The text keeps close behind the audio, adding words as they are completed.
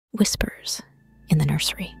whispers in the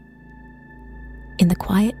nursery. In the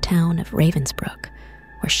quiet town of Ravensbrook,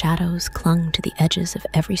 where shadows clung to the edges of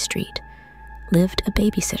every street, lived a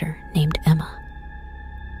babysitter named Emma.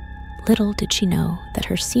 Little did she know that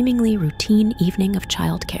her seemingly routine evening of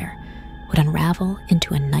childcare would unravel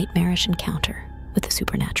into a nightmarish encounter with the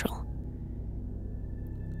supernatural.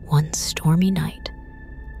 One stormy night,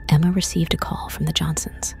 Emma received a call from the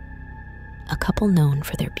Johnsons, a couple known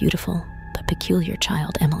for their beautiful but peculiar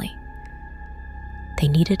child, Emily. They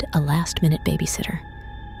needed a last-minute babysitter,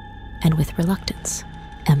 and with reluctance,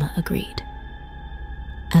 Emma agreed.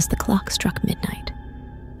 As the clock struck midnight,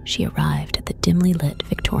 she arrived at the dimly lit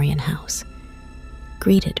Victorian house,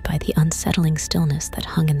 greeted by the unsettling stillness that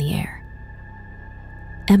hung in the air.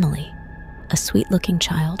 Emily, a sweet-looking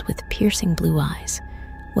child with piercing blue eyes,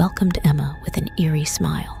 welcomed Emma with an eerie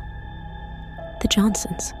smile. The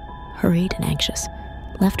Johnsons, hurried and anxious,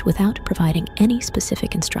 left without providing any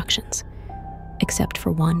specific instructions, except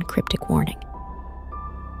for one cryptic warning: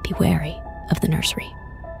 be wary of the nursery.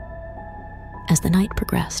 As the night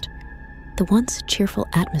progressed, the once cheerful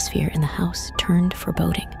atmosphere in the house turned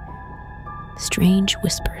foreboding. Strange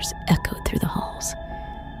whispers echoed through the halls,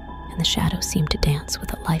 and the shadows seemed to dance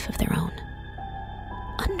with a life of their own.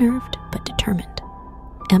 Unnerved but determined,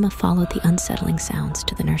 Emma followed the unsettling sounds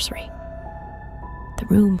to the nursery. The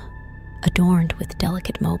room, adorned with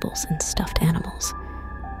delicate mobiles and stuffed animals,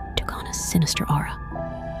 took on a sinister aura.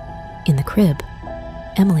 In the crib,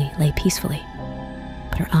 Emily lay peacefully,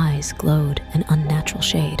 but her eyes glowed an unnatural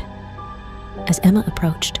shade. As Emma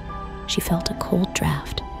approached, she felt a cold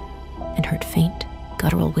draft and heard faint,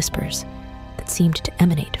 guttural whispers that seemed to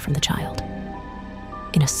emanate from the child.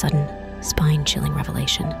 In a sudden, spine-chilling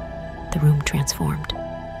revelation, the room transformed.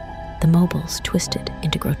 The mobiles twisted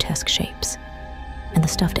into grotesque shapes, and the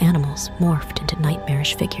stuffed animals morphed into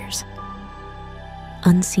nightmarish figures.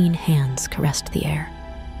 Unseen hands caressed the air,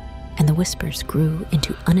 and the whispers grew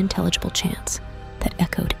into unintelligible chants that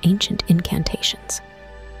echoed ancient incantations.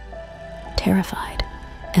 Terrified,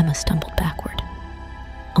 Emma stumbled backward,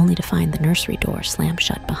 only to find the nursery door slam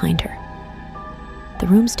shut behind her. The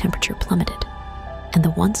room's temperature plummeted, and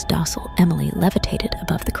the once docile Emily levitated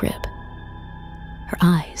above the crib. Her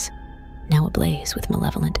eyes, now ablaze with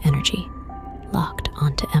malevolent energy, locked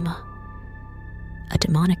onto Emma. A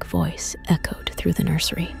demonic voice echoed through the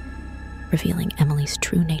nursery, revealing Emily's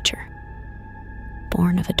true nature.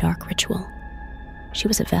 Born of a dark ritual, she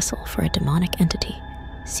was a vessel for a demonic entity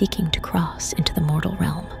seeking to cross into the mortal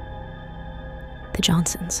realm. The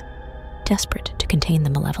Johnsons, desperate to contain the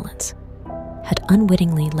malevolence, had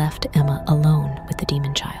unwittingly left Emma alone with the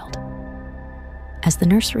demon child. As the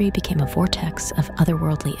nursery became a vortex of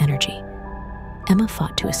otherworldly energy, Emma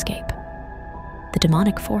fought to escape. The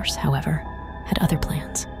demonic force, however, had other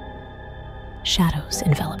plans. Shadows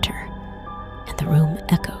enveloped her, and the room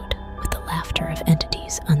echoed with the laughter of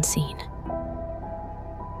entities unseen.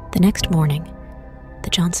 The next morning, the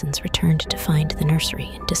Johnsons returned to find the nursery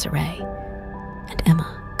in disarray, and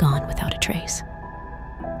Emma gone without a trace.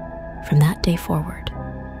 From that day forward,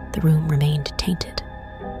 the room remained tainted,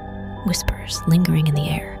 whispers lingering in the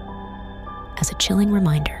air, as a chilling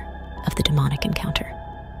reminder of the demonic encounter.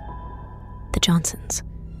 The Johnsons,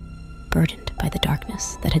 burdened by the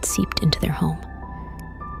darkness that had seeped into their home,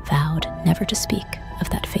 vowed never to speak of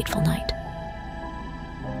that fateful night.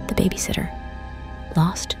 The babysitter,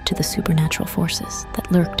 lost to the supernatural forces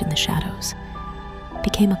that lurked in the shadows,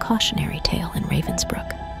 became a cautionary tale in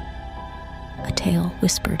Ravensbrook, a tale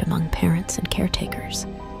whispered among parents and caretakers,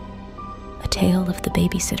 a tale of the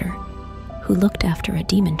babysitter who looked after a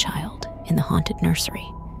demon child in the haunted nursery.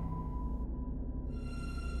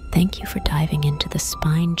 Thank you for diving into the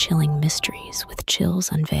spine-chilling mysteries with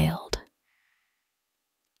Chills Unveiled.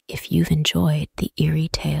 If you've enjoyed the eerie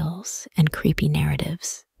tales and creepy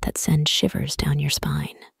narratives that send shivers down your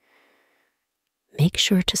spine, make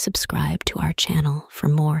sure to subscribe to our channel for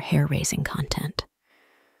more hair-raising content.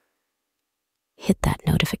 Hit that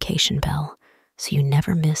notification bell so you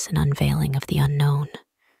never miss an unveiling of the unknown.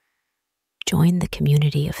 Join the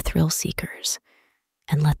community of thrill seekers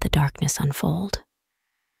and let the darkness unfold.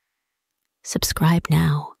 Subscribe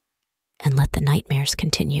now and let the nightmares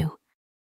continue.